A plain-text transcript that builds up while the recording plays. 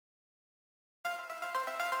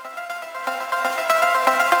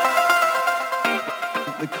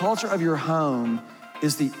The culture of your home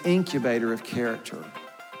is the incubator of character.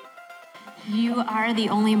 You are the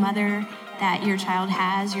only mother that your child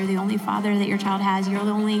has. You're the only father that your child has. You're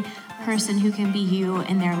the only person who can be you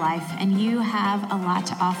in their life, and you have a lot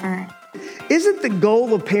to offer. Isn't the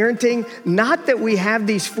goal of parenting not that we have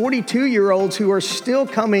these 42-year-olds who are still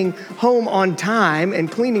coming home on time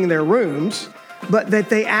and cleaning their rooms, but that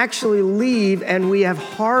they actually leave and we have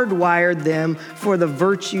hardwired them for the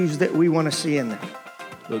virtues that we want to see in them?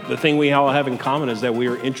 The thing we all have in common is that we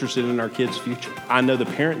are interested in our kids' future. I know the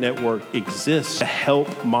Parent Network exists to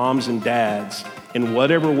help moms and dads in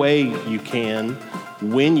whatever way you can,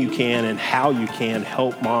 when you can, and how you can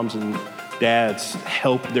help moms and dads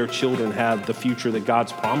help their children have the future that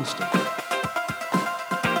God's promised them.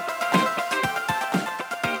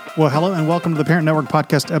 Well, hello and welcome to the Parent Network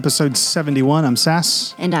Podcast, episode 71. I'm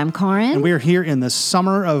Sass. And I'm Karin. And we are here in the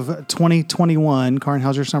summer of 2021. Karin,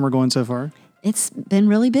 how's your summer going so far? It's been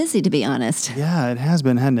really busy, to be honest. Yeah, it has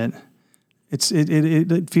been, hasn't it?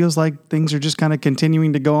 It feels like things are just kind of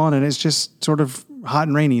continuing to go on, and it's just sort of hot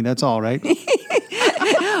and rainy. That's all, right?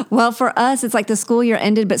 Well, for us, it's like the school year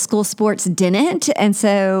ended, but school sports didn't. And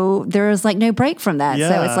so there's like no break from that. Yeah.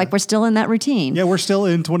 So it's like we're still in that routine. Yeah, we're still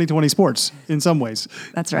in 2020 sports in some ways.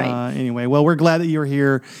 That's right. Anyway, well, we're glad that you're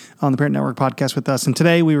here on the Parent Network Podcast with us. And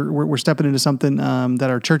today we're stepping into something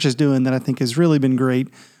that our church is doing that I think has really been great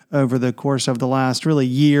over the course of the last really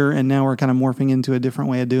year. And now we're kind of morphing into a different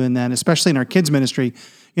way of doing that, especially in our kids ministry.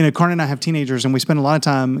 You know, Karin and I have teenagers, and we spend a lot of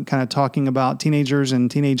time kind of talking about teenagers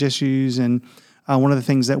and teenage issues. And one of the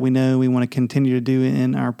things that we know we want to continue to do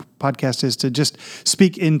in our podcast is to just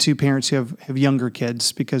speak into parents who have younger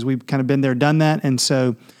kids, because we've kind of been there, done that. And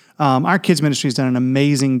so our kids ministry has done an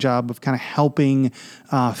amazing job of kind of helping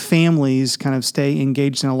families kind of stay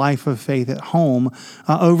engaged in a life of faith at home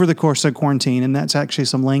over the course of quarantine. And that's actually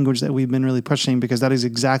some language that we've been really pushing, because that is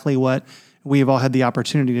exactly what we have all had the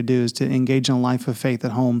opportunity to do, is to engage in a life of faith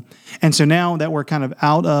at home. And so now that we're kind of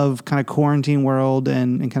out of kind of quarantine world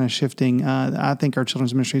and kind of shifting, I think our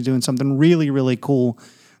children's ministry is doing something really, really cool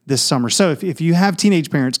this summer. So if you have teenage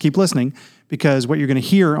parents, keep listening, because what you're going to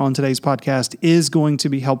hear on today's podcast is going to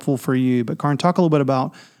be helpful for you. But Karin, talk a little bit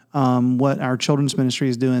about what our children's ministry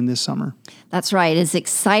is doing this summer. That's right. As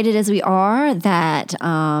excited as we are that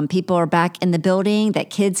people are back in the building, that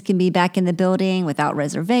kids can be back in the building without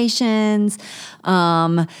reservations.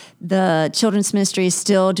 The children's ministry is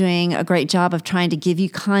still doing a great job of trying to give you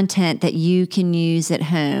content that you can use at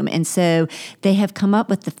home. And so they have come up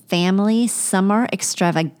with the Family Summer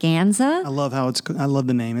Extravaganza. I love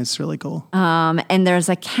the name. It's really cool. And there's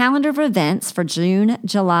a calendar of events for June,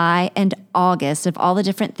 July, and August of all the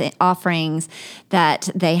different offerings that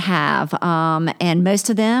they have. And most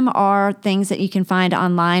of them are things that you can find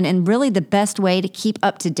online. And really the best way to keep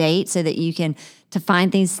up to date so that you can to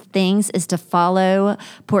find these things is to follow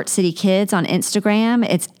Port City Kids on Instagram.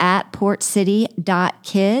 It's at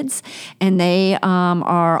portcity.kids. And they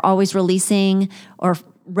are always releasing or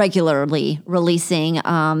regularly releasing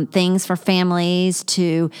things for families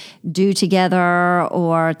to do together,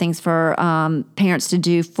 or things for parents to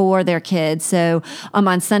do for their kids. So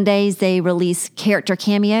on Sundays, they release character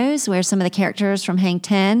cameos, where some of the characters from Hang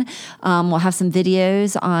 10 will have some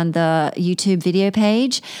videos on the YouTube video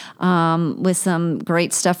page with some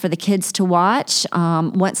great stuff for the kids to watch.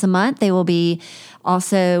 Once a month, they will be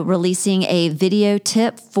also releasing a video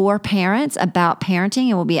tip for parents about parenting,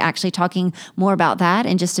 and we'll be actually talking more about that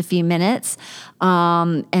in just a few minutes.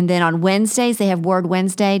 And then on Wednesdays, they have Word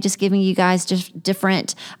Wednesday, just giving you guys just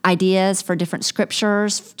different ideas for different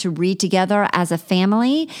scriptures to read together as a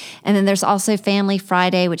family. And then there's also Family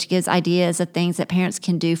Friday, which gives ideas of things that parents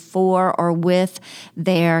can do for or with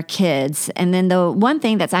their kids. And then the one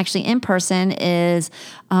thing that's actually in person is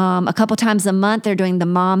a couple times a month, they're doing the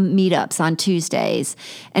mom meetups on Tuesdays.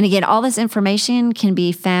 And again, all this information can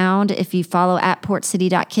be found if you follow at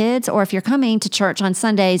portcity.kids, or if you're coming to church on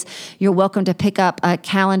Sundays, you're welcome to pick up a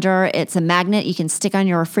calendar. It's a magnet you can stick on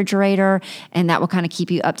your refrigerator, and that will kind of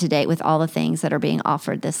keep you up to date with all the things that are being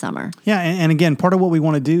offered this summer. Yeah, and again, part of what we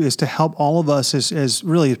want to do is to help all of us as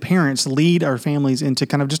really parents lead our families into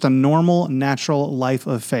kind of just a normal, natural life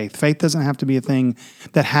of faith. Faith doesn't have to be a thing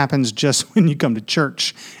that happens just when you come to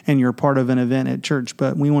church and you're part of an event at church,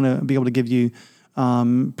 but we want to be able to give you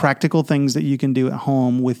practical things that you can do at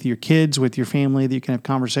home with your kids, with your family, that you can have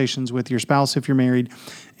conversations with your spouse if you're married,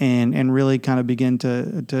 and really kind of begin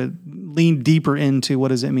to lean deeper into what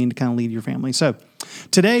does it mean to kind of lead your family. So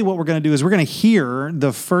today what we're going to do is we're going to hear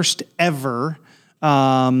the first ever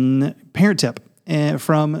parent tip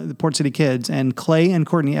from the Port City Kids. And Clay and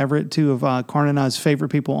Courtney Everett, two of Karin and I's favorite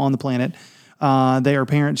people on the planet, They are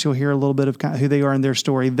parents. You'll hear a little bit of who they are in their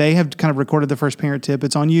story. They have kind of recorded the first parent tip.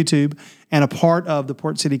 It's on YouTube and a part of the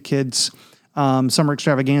Port City Kids Summer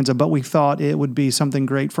Extravaganza, but we thought it would be something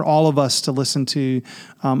great for all of us to listen to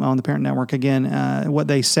on the Parent Network. Again, what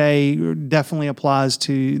they say definitely applies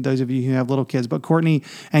to those of you who have little kids, but Courtney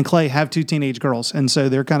and Clay have 2 teenage girls, and so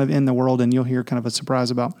they're kind of in the world, and you'll hear kind of a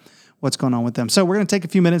surprise about what's going on with them. So we're going to take a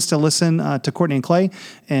few minutes to listen to Courtney and Clay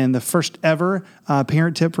and the first ever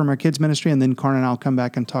parent tip from our kids ministry, and then Karn and I'll come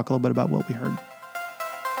back and talk a little bit about what we heard.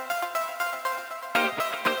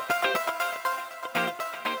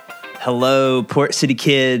 Hello, Port City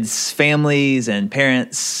kids, families, and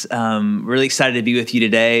parents. Really excited to be with you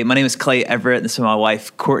today. My name is Clay Everett. This is my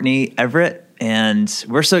wife, Courtney Everett, and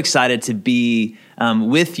we're so excited to be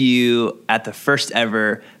with you at the first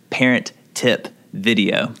ever parent tip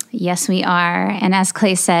video. Yes, we are. And as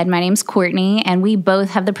Clay said, my name's Courtney, and we both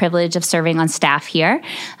have the privilege of serving on staff here.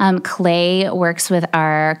 Clay works with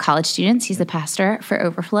our college students. He's the pastor for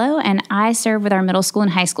Overflow, and I serve with our middle school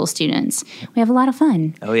and high school students. We have a lot of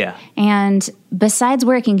fun. Oh, yeah. And besides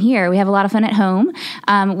working here, we have a lot of fun at home.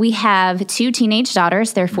 We have 2 teenage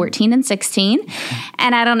daughters. They're 14 and 16.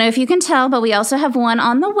 And I don't know if you can tell, but we also have one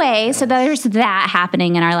on the way. Yes. So there's that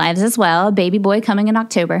happening in our lives as well. A baby boy coming in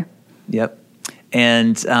October. Yep.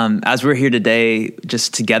 And as we're here today,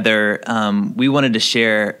 just together, we wanted to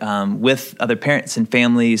share with other parents and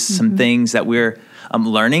families some things that we're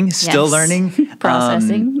learning, still learning,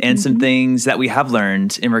 processing, and some things that we have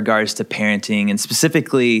learned in regards to parenting, and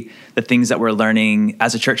specifically the things that we're learning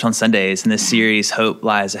as a church on Sundays in this series, Hope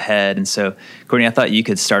Lies Ahead. And so, Courtney, I thought you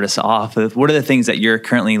could start us off with what are the things that you're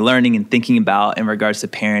currently learning and thinking about in regards to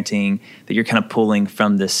parenting that you're kind of pulling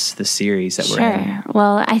from this series that we're in? Sure.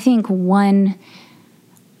 Well, I think one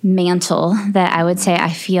mantle that I would say I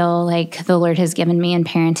feel like the Lord has given me in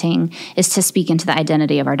parenting is to speak into the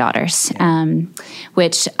identity of our daughters,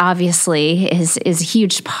 which obviously is a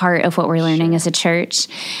huge part of what we're learning as a church.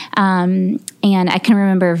 And I can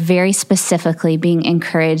remember very specifically being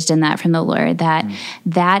encouraged in that from the Lord,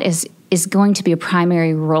 that is going to be a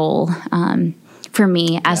primary role for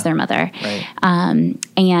me as their mother. Right.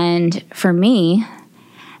 And for me,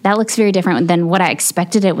 that looks very different than what I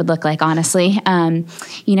expected it would look like, honestly. When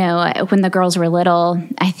the girls were little,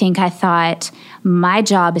 I think I thought my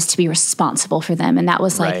job is to be responsible for them. And that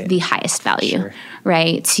was like the highest value,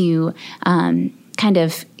 right? To kind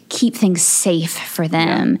of keep things safe for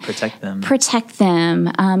them. Yeah, protect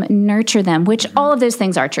them, nurture them, which all of those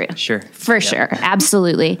things are true. Sure. For sure.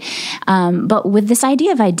 Absolutely. But with this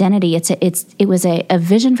idea of identity, it was a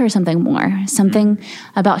vision for something more, something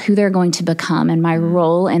about who they're going to become and my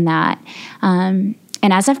role in that. And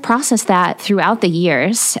as I've processed that throughout the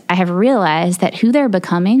years, I have realized that who they're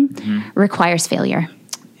becoming requires failure.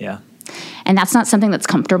 Yeah. And that's not something that's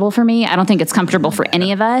comfortable for me. I don't think it's comfortable for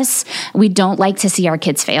any of us. We don't like to see our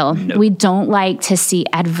kids fail. Nope. We don't like to see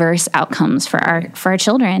adverse outcomes for our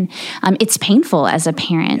children. It's painful as a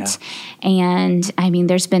parent. Yeah. And I mean,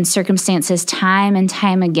 there's been circumstances time and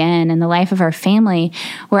time again in the life of our family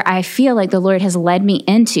where I feel like the Lord has led me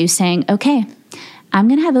into saying, okay, I'm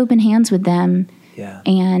going to have open hands with them. Yeah.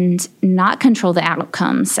 And not control the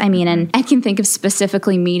outcomes. I mean, and I can think of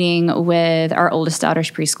specifically meeting with our oldest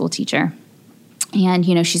daughter's preschool teacher. And,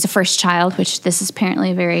 she's a first child, which this is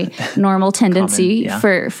apparently a very normal tendency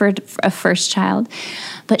for a first child.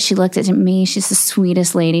 But she looked at me. She's the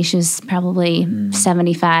sweetest lady. She was probably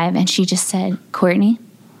 75. And she just said, Courtney,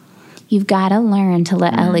 you've got to learn to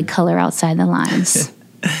let Ellie color outside the lines.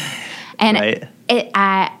 And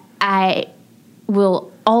I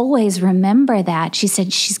will always remember that. She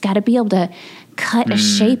said she's got to be able to cut a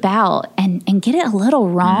shape out and get it a little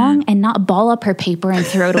wrong and not ball up her paper and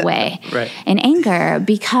throw it away in anger,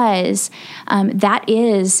 because that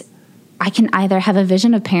is, I can either have a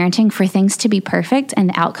vision of parenting for things to be perfect and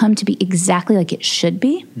the outcome to be exactly like it should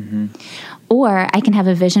be, or I can have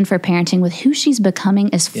a vision for parenting with who she's becoming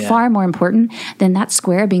is far more important than that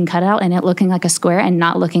square being cut out and it looking like a square and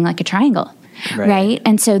not looking like a triangle. Right.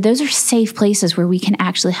 And so those are safe places where we can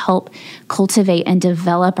actually help cultivate and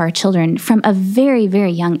develop our children from a very,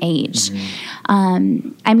 very young age.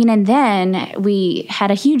 And then we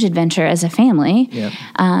had a huge adventure as a family. Yep.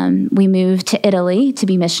 We moved to Italy to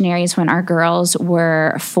be missionaries when our girls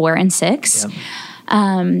were 4 and 6. Yep.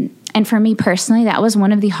 And for me personally, that was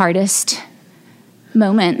one of the hardest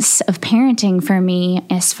moments of parenting for me,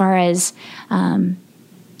 as far as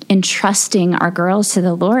entrusting our girls to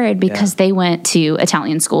the Lord, because they went to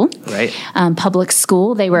Italian school, public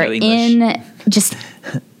school. They were in just,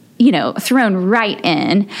 thrown right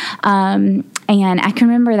in. And I can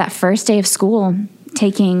remember that first day of school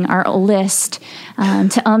taking our oldest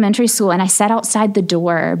to elementary school, and I sat outside the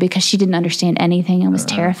door because she didn't understand anything and was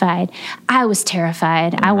terrified. I was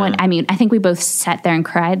terrified. I think we both sat there and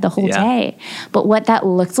cried the whole day. But what that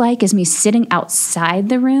looked like is me sitting outside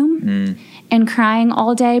the room and crying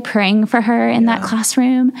all day, praying for her in that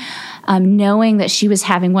classroom, knowing that she was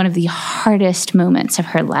having one of the hardest moments of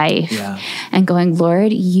her life, and going,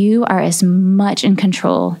 Lord, you are as much in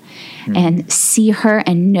control and see her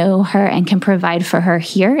and know her and can provide for her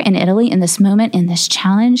here in Italy in this moment, in this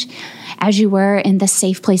challenge, as you were in the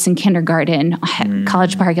safe place in kindergarten at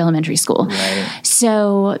College Park Elementary School. Right.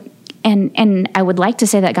 So, and I would like to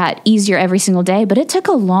say that got easier every single day, but it took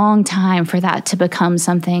a long time for that to become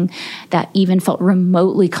something that even felt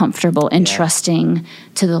remotely comfortable and trusting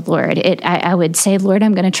to the Lord. I would say, Lord,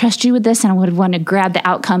 I'm going to trust you with this, and I would want to grab the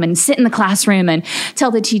outcome and sit in the classroom and tell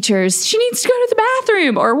the teachers she needs to go to the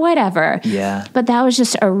bathroom or whatever. Yeah. But that was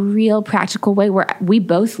just a real practical way where we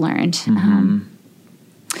both learned,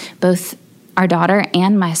 both our daughter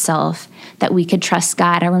and myself, that we could trust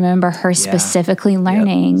God. I remember her specifically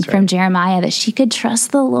learning from Jeremiah that she could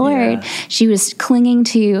trust the Lord. Yeah. She was clinging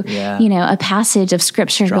to, a passage of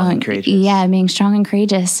scripture, being strong and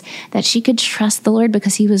courageous, that she could trust the Lord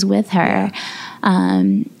because he was with her.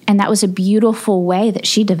 And that was a beautiful way that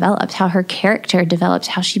she developed, how her character developed,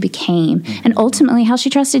 how she became, and ultimately how she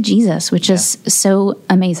trusted Jesus, which is so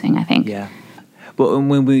amazing, I think. Yeah. Well,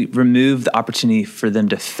 when we remove the opportunity for them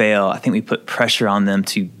to fail, I think we put pressure on them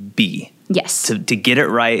to be. Yes. To get it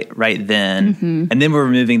right then. And then we're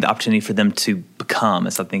removing the opportunity for them to become,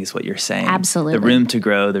 as I think is what you're saying. Absolutely. The room to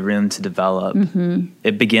grow, the room to develop.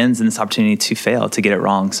 It begins in this opportunity to fail, to get it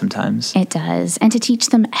wrong sometimes. It does. And to teach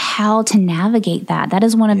them how to navigate that. That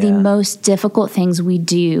is one of the most difficult things we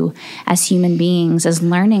do as human beings, is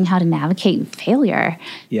learning how to navigate failure.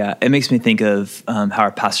 Yeah. It makes me think of how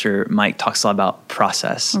our pastor, Mike, talks a lot about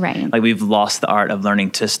process. Right. Like we've lost the art of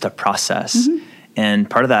learning just to process. And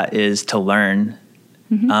part of that is to learn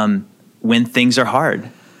when things are hard,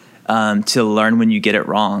 to learn when you get it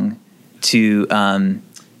wrong, to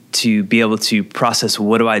be able to process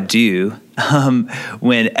what do I do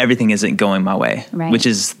when everything isn't going my way, which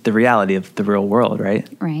is the reality of the real world, right?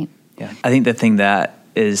 Right. Yeah. I think the thing that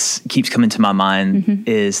keeps coming to my mind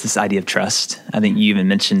is this idea of trust. I think you even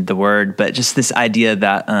mentioned the word, but just this idea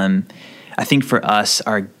that I think for us,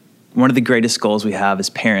 one of the greatest goals we have as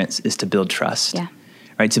parents is to build trust,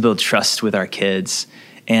 right? To build trust with our kids.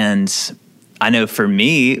 And I know for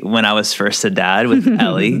me, when I was first a dad with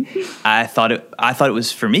Ellie, I thought it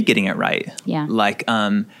was for me getting it right. Yeah. Like,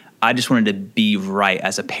 I just wanted to be right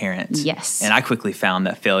as a parent. Yes. And I quickly found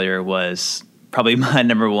that failure was probably my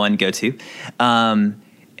number one go-to. And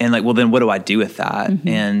like, well, then what do I do with that?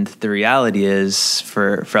 And the reality is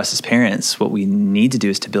for us as parents, what we need to do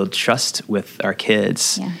is to build trust with our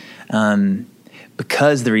kids. Yeah.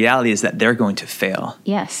 Because the reality is that they're going to fail.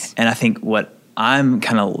 Yes. And I think what I'm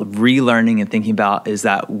kind of relearning and thinking about is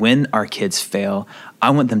that when our kids fail,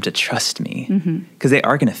 I want them to trust me because they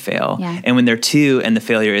are going to fail. Yeah. And when they're 2 and the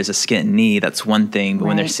failure is a skint knee, that's one thing. But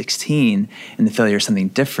when they're 16 and the failure is something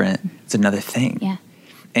different, it's another thing. Yeah.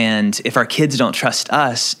 And if our kids don't trust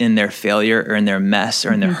us in their failure or in their mess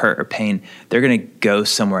or in their hurt or pain, they're going to go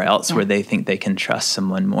somewhere else where they think they can trust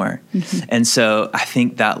someone more. And so I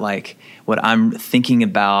think that like what I'm thinking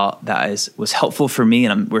about that was helpful for me,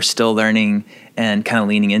 and we're still learning and kind of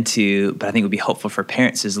leaning into, but I think would be helpful for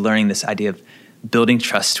parents, is learning this idea of building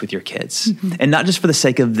trust with your kids. And not just for the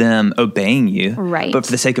sake of them obeying you, but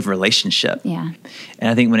for the sake of relationship. Yeah. And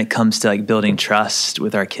I think when it comes to like building trust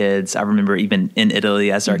with our kids, I remember even in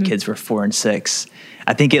Italy as our kids were 4 and 6,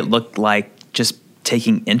 I think it looked like just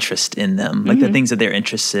taking interest in them, like the things that they're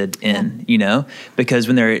interested in, you know, because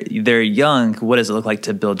when they're young, what does it look like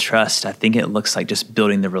to build trust? I think it looks like just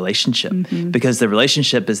building the relationship, because the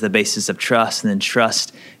relationship is the basis of trust, and then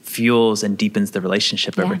trust fuels and deepens the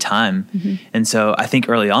relationship over time. And so I think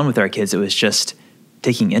early on with our kids, it was just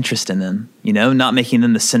taking interest in them, you know, not making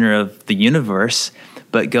them the center of the universe,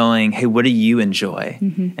 but going, hey, what do you enjoy?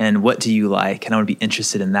 And what do you like? And I want to be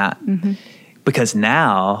interested in that. Because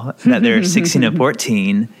now that they're 16 and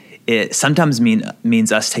 14, it sometimes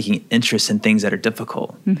means us taking interest in things that are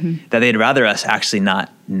difficult, that they'd rather us actually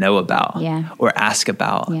not know about or ask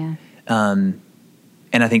about. Yeah. And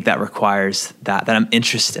I think that requires that I'm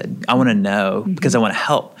interested. I want to know because I want to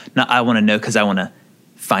help. Not I want to know because I want to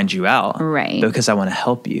find you out, but because I want to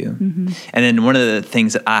help you. And then one of the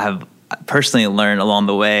things that I have personally learned along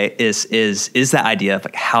the way is that idea of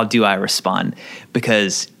like, how do I respond?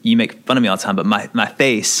 Because you make fun of me all the time, but my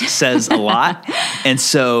face says a lot. And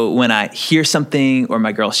so when I hear something or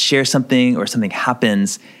my girl shares something or something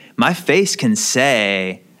happens, my face can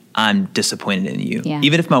say, I'm disappointed in you,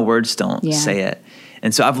 even if my words don't say it.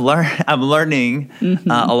 And so I'm learning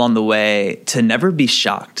along the way to never be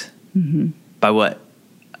shocked by what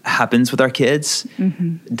happens with our kids,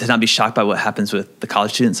 to not be shocked by what happens with the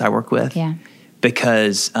college students I work with.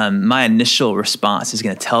 Because my initial response is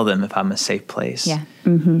going to tell them if I'm a safe place.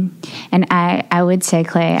 And I would say,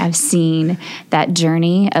 Clay, I've seen that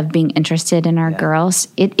journey of being interested in our girls.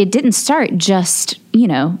 It didn't start just,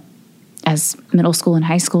 as middle school and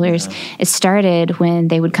high schoolers. It started when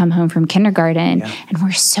they would come home from kindergarten and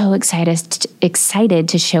were so excited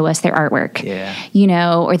to show us their artwork,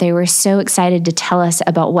 or they were so excited to tell us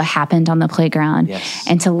about what happened on the playground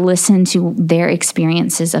and to listen to their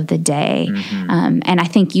experiences of the day. And I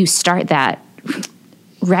think you start that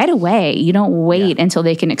right away. You don't wait until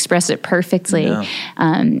they can express it perfectly.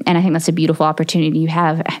 And I think that's a beautiful opportunity you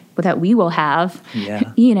have, that we will have,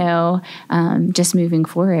 just moving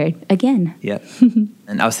forward again.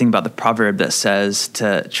 And I was thinking about the proverb that says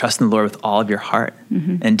to trust in the Lord with all of your heart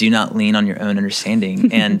and do not lean on your own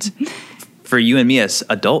understanding. And for you and me as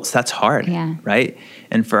adults, that's hard, right?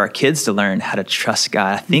 And for our kids to learn how to trust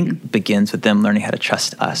God, I think begins with them learning how to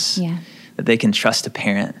trust us, that they can trust a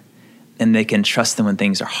parent. And they can trust them when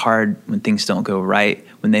things are hard, when things don't go right,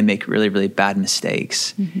 when they make really, really bad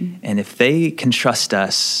mistakes. And if they can trust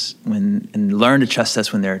us and learn to trust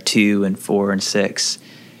us when they're 2 and 4 and 6,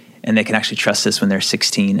 and they can actually trust us when they're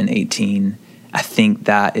 16 and 18, I think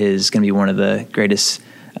that is going to be one of the greatest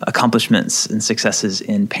accomplishments and successes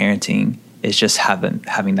in parenting, is just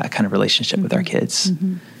having that kind of relationship with our kids.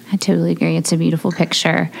 I totally agree. It's a beautiful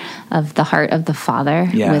picture of the heart of the Father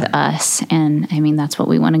with us. And I mean, that's what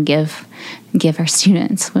we want to give our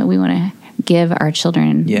students, what we want to give our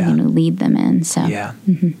children, lead them in. So,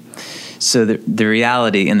 So the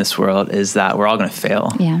reality in this world is that we're all going to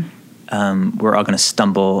fail. We're all going to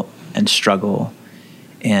stumble and struggle.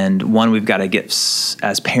 And one, we've got to get,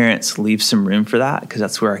 as parents, leave some room for that, because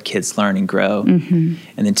that's where our kids learn and grow. And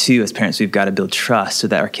then 2, as parents, we've got to build trust so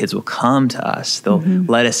that our kids will come to us. They'll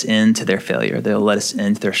let us into their failure. They'll let us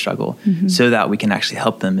into their struggle so that we can actually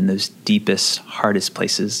help them in those deepest, hardest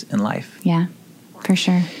places in life. Yeah, for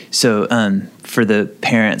sure. So for the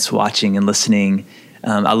parents watching and listening,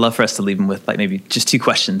 I'd love for us to leave them with maybe just 2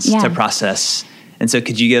 questions to process. And so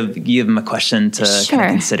could you give them a question to kind of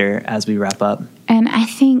consider as we wrap up? And I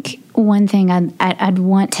think one thing I'd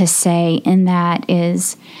want to say in that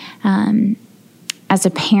is, as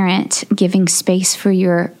a parent, giving space for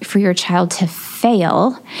your child to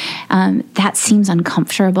fail, that seems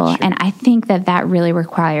uncomfortable. And I think that really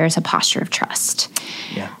requires a posture of trust.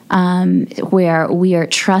 Where we are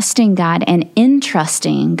trusting God and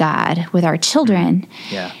entrusting God with our children,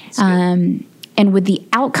 and with the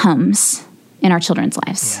outcomes in our children's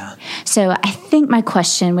lives. So I think my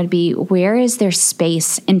question would be, where is there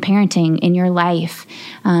space in parenting in your life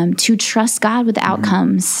to trust God with the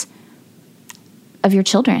outcomes of your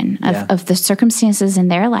children, of the circumstances in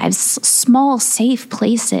their lives, small, safe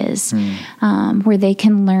places where they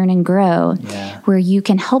can learn and grow, where you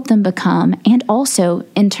can help them become, and also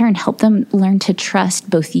in turn help them learn to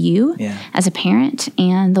trust both you as a parent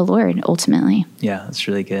and the Lord ultimately. Yeah, that's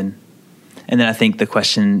really good. And then I think the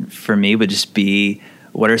question for me would just be,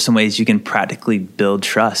 what are some ways you can practically build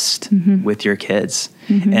trust with your kids?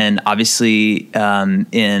 And obviously,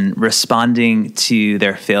 in responding to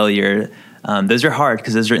their failure, those are hard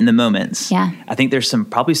because those are in the moments. I think there's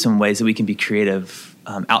probably some ways that we can be creative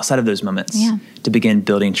outside of those moments to begin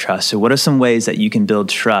building trust. So what are some ways that you can build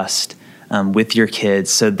trust with your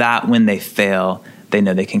kids so that when they fail, they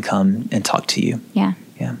know they can come and talk to you? Yeah.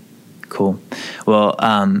 Cool. Well,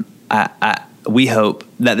 we hope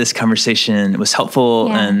that this conversation was helpful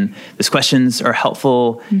and these questions are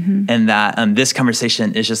helpful, and that this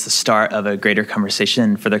conversation is just the start of a greater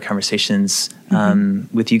conversation, further conversations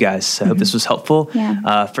with you guys. So I hope this was helpful.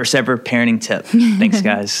 First ever parenting tip. Thanks,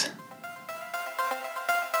 guys.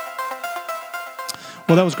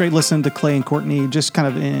 Well, that was great listening to Clay and Courtney just kind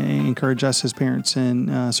of encourage us as parents in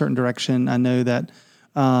a certain direction. I know that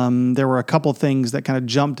there were a couple things that kind of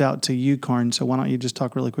jumped out to you, Karn. So why don't you just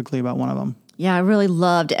talk really quickly about one of them? Yeah, I really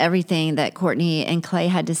loved everything that Courtney and Clay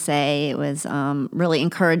had to say. It was really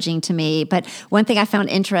encouraging to me. But one thing I found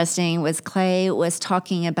interesting was Clay was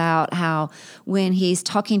talking about how when he's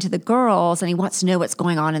talking to the girls and he wants to know what's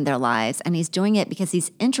going on in their lives, and he's doing it because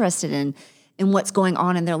he's interested in what's going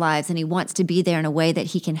on in their lives, and he wants to be there in a way that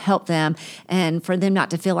he can help them, and for them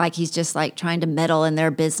not to feel like he's just like trying to meddle in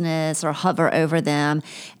their business or hover over them.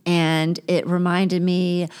 And it reminded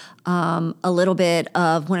me a little bit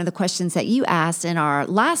of one of the questions that you asked in our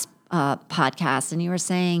last podcast, and you were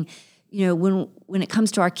saying, when when it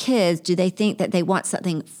comes to our kids, do they think that they want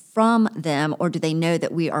something from them, or do they know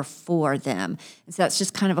that we are for them? And so that's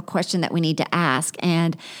just kind of a question that we need to ask.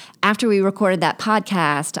 And after we recorded that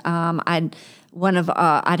podcast, I'd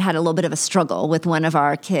had a little bit of a struggle with one of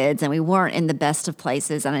our kids, and we weren't in the best of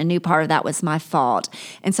places, and I knew part of that was my fault.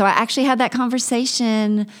 And so I actually had that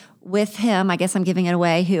conversation with him. I guess I'm giving it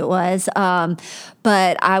away who it was.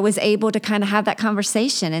 But I was able to kind of have that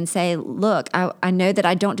conversation and say, look, I know that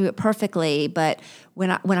I don't do it perfectly, but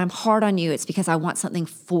when I'm hard on you, it's because I want something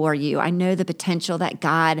for you. I know the potential that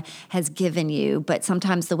God has given you, but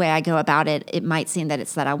sometimes the way I go about it, it might seem that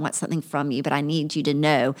it's that I want something from you, but I need you to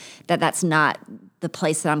know that that's not the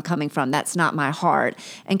place that I'm coming from. That's not my heart.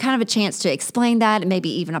 And kind of a chance to explain that and maybe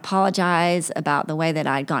even apologize about the way that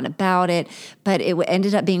I'd gone about it. But it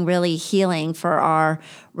ended up being really healing for our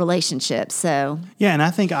relationship. So yeah, and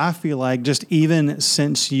I feel like just even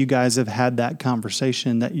since you guys have had that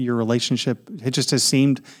conversation, that your relationship, it just has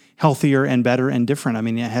seemed healthier and better and different. I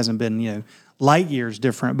mean, it hasn't been, light years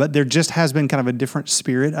different, but there just has been kind of a different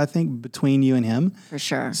spirit, I think, between you and him. For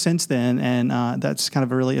sure. Since then, and that's kind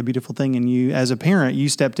of a beautiful thing. And you, as a parent, you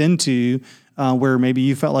stepped into where maybe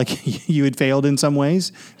you felt like you had failed in some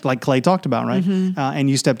ways, like Clay talked about, right? Mm-hmm.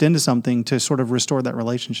 And you stepped into something to sort of restore that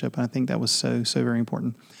relationship. And I think that was so very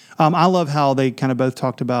important. I love how they kind of both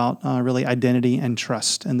talked about really identity and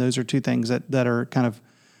trust. And those are two things that are kind of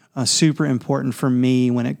super important for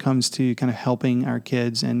me when it comes to kind of helping our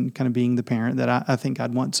kids and kind of being the parent that I think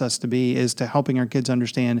God wants us to be, is to helping our kids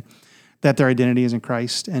understand that their identity is in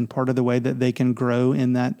Christ. And part of the way that they can grow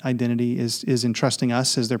in that identity is in trusting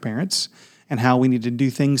us as their parents, and how we need to do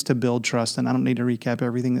things to build trust. And I don't need to recap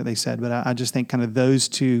everything that they said, but I just think kind of those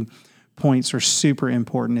 2 points are super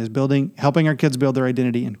important, is helping our kids build their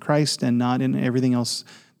identity in Christ and not in everything else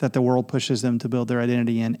that the world pushes them to build their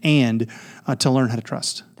identity in, and to learn how to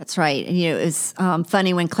trust. That's right. And, it was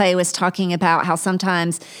funny when Clay was talking about how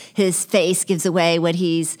sometimes his face gives away what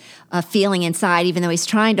he's feeling inside, even though he's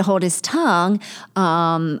trying to hold his tongue.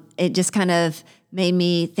 It just kind of made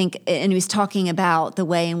me think, and he was talking about the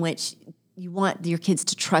way in which you want your kids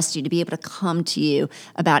to trust you, to be able to come to you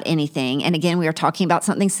about anything. And again, we were talking about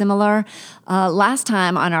something similar last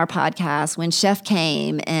time on our podcast when Chef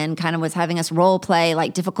came and kind of was having us role play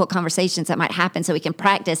like difficult conversations that might happen, so we can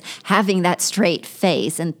practice having that straight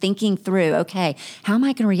face and thinking through, okay, how am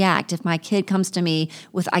I going to react if my kid comes to me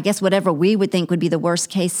with, I guess, whatever we would think would be the worst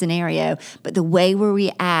case scenario, but the way we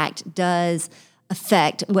react does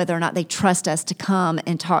affect whether or not they trust us to come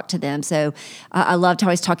and talk to them. So I loved how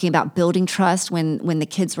he's talking about building trust when the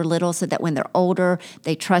kids were little, so that when they're older,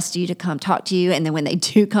 they trust you to come talk to you. And then when they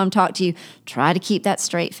do come talk to you, try to keep that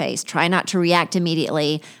straight face. Try not to react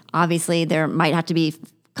immediately. Obviously, there might have to be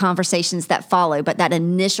conversations that follow, but that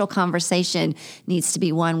initial conversation needs to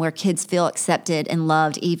be one where kids feel accepted and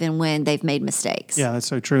loved even when they've made mistakes. Yeah, that's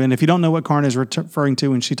so true. And if you don't know what Karin is referring to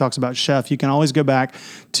when she talks about Chef, you can always go back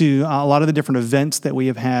to a lot of the different events that we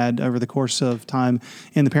have had over the course of time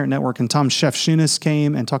in the Parent Network. And Tom Shefchunas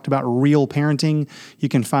came and talked about real parenting. You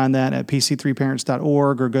can find that at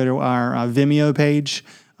pc3parents.org, or go to our Vimeo page.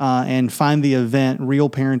 And find the event Real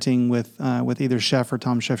Parenting with either Chef or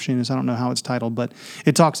Tom Shefchunas. I don't know how it's titled, but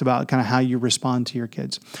it talks about kind of how you respond to your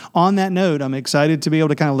kids. On that note, I'm excited to be able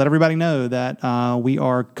to kind of let everybody know that we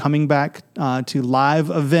are coming back to live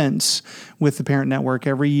events with the Parent Network.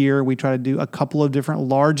 Every year we try to do a couple of different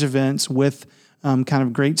large events with kind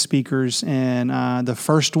of great speakers. And the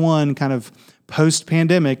first one kind of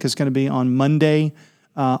post-pandemic is going to be on Monday,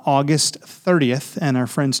 August 30th, and our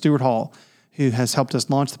friend Stuart Hall, who has helped us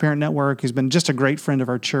launch the Parent Network, who's been just a great friend of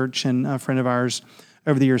our church and a friend of ours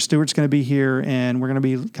over the years. Stuart's going to be here, and we're going to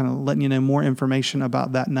be kind of letting you know more information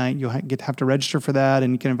about that night. You'll have to register for that,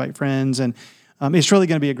 and you can invite friends. And it's really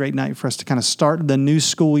going to be a great night for us to kind of start the new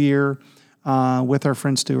school year with our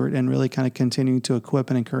friend Stuart, and really kind of continue to equip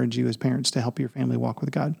and encourage you as parents to help your family walk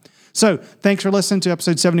with God. So thanks for listening to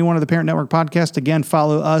episode 71 of the Parent Network podcast. Again,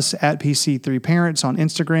 follow us at PC3Parents on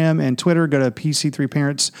Instagram and Twitter. Go to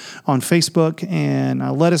PC3Parents on Facebook,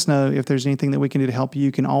 and let us know if there's anything that we can do to help you.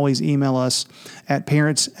 You can always email us at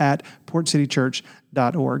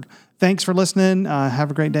parents@portcitychurch.org. Thanks for listening. Have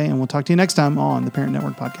a great day, and we'll talk to you next time on the Parent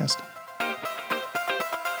Network podcast.